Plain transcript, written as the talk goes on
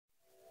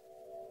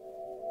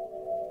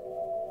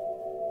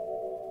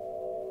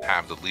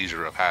have the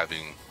leisure of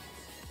having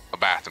a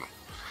bathroom.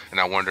 And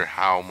I wonder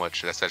how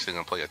much that's actually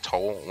going to play a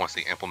toll once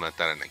they implement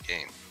that in the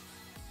game.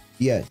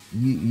 Yeah,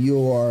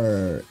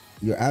 you're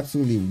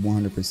absolutely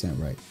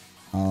 100% right.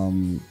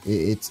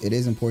 It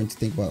is important to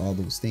think about all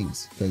those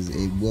things, because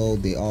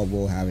they all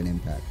will have an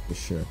impact for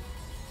sure.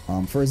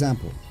 For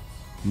example,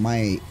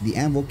 the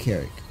Anvil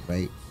Carrack,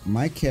 right?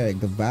 My Carrack,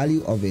 the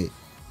value of it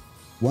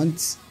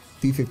once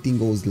 315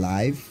 goes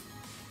live,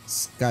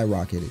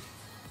 skyrocketed,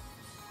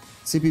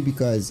 simply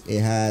because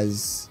it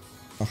has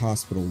a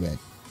hospital bed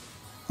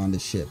on the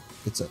ship.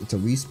 It's a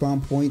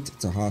respawn point.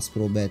 It's a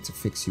hospital bed to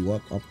fix you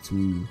up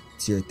to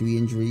tier 3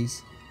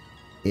 injuries.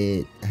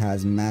 It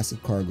has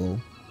massive cargo.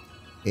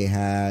 It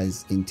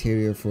has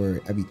interior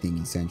for everything,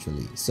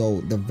 essentially.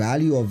 So the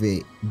value of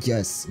it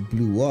just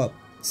blew up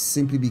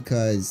simply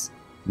because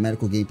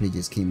medical gameplay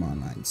just came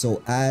online.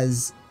 So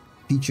as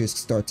features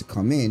start to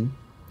come in,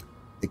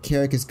 the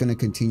Carrack is going to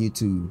continue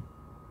to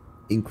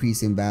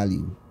increase in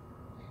value.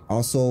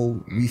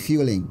 Also,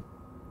 refueling.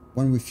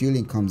 When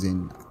refueling comes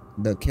in,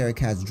 the Carrack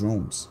has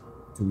drones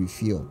to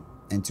refuel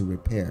and to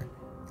repair.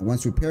 And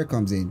once repair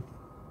comes in,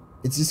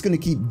 it's just going to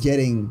keep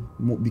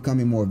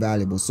becoming more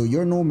valuable. So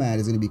your Nomad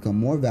is going to become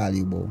more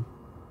valuable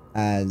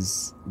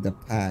as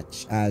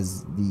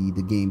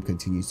the game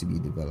continues to be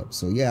developed.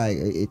 So yeah,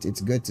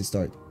 it's good to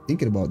start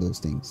thinking about those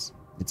things.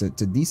 It's a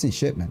decent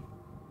ship, man.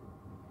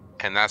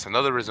 And that's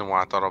another reason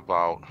why I thought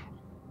about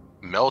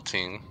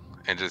melting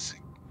and just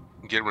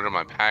get rid of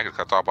my package.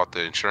 I thought about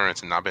the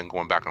insurance, and I've been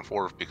going back and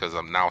forth because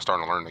I'm now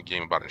starting to learn the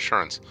game about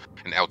insurance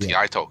and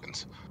LTI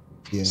tokens.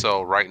 Yeah.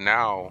 So right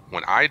now,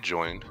 when I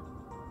joined,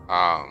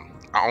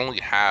 I only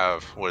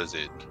have,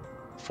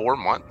 4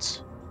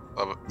 months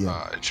of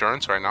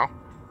insurance right now.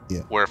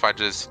 Yeah. Where if I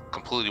just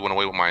completely went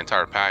away with my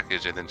entire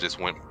package and then just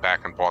went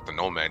back and bought the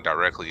Nomad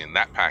directly in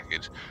that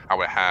package, I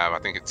would have, I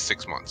think it's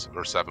 6 months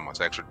or 7 months,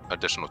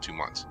 additional 2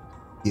 months.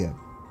 Yeah.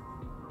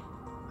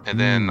 And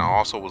then I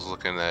also was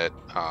looking at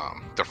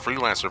the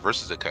Freelancer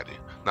versus the Cuddy.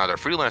 Now the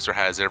Freelancer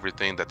has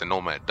everything that the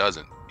Nomad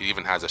doesn't. It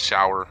even has a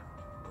shower,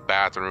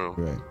 bathroom.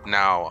 Right.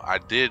 Now I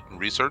did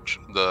research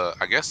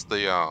I guess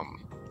the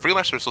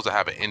Freelancer is supposed to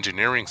have an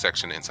engineering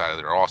section inside of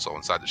there also,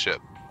 inside the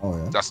ship. Oh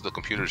yeah. That's what the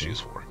computer's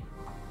used for.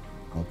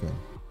 Okay.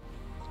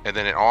 And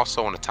then it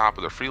also, on the top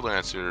of the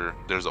Freelancer,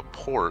 there's a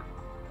port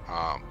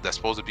that's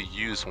supposed to be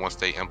used once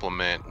they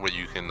implement where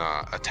you can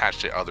attach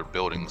to other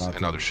buildings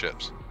and other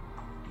ships.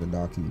 The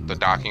docking. The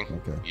docking.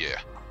 Okay. Yeah.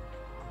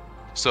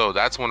 So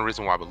that's one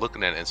reason why I've been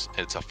looking at it.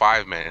 It's a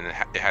 5-man, and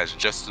it has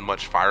just as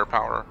much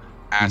firepower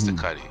as the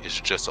Cuddy. It's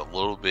just a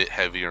little bit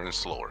heavier and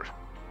slower.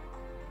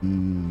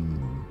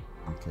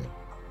 Okay.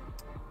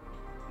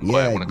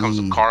 But when it comes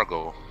to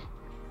cargo,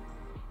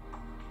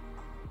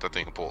 that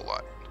thing can pull a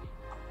lot.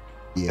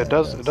 Yeah, it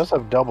does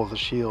have double the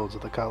shields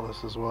of the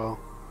Cutlass as well.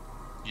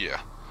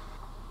 Yeah.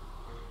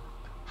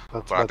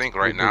 But I think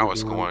right now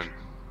it's going,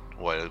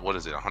 what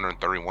is it,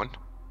 131?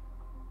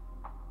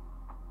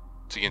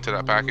 To get into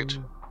that package?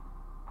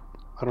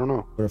 I don't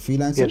know. For a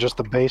Freelancer? Yeah, just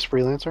the base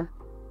Freelancer?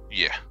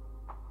 Yeah.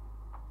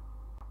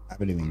 I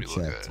haven't even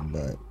checked,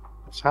 but...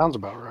 It sounds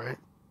about right.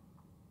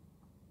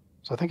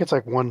 So I think it's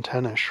like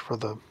 110-ish for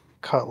the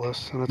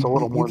Cutlass, and it's a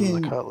little more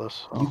than the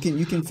Cutlass. So.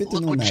 You can fit the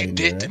Look Nomad what you in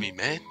did there, to me,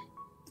 man.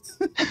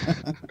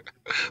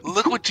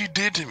 Look what you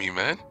did to me,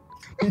 man.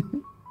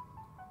 You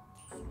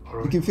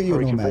can fit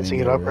your Nomad in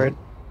there, right?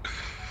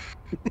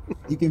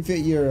 You can fit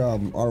your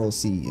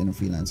ROC in a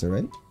Freelancer,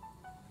 right?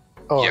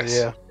 Oh yes.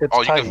 Yeah. It's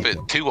you can fit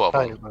 2 of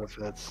them. Oh,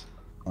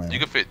 yeah. You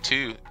can fit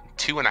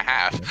two and a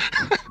half,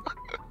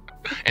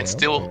 and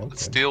still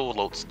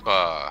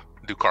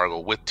do cargo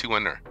with 2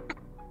 in there.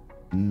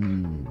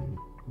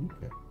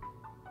 Okay.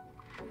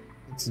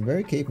 It's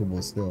very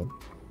capable still.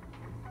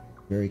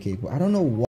 Very capable. I don't know why.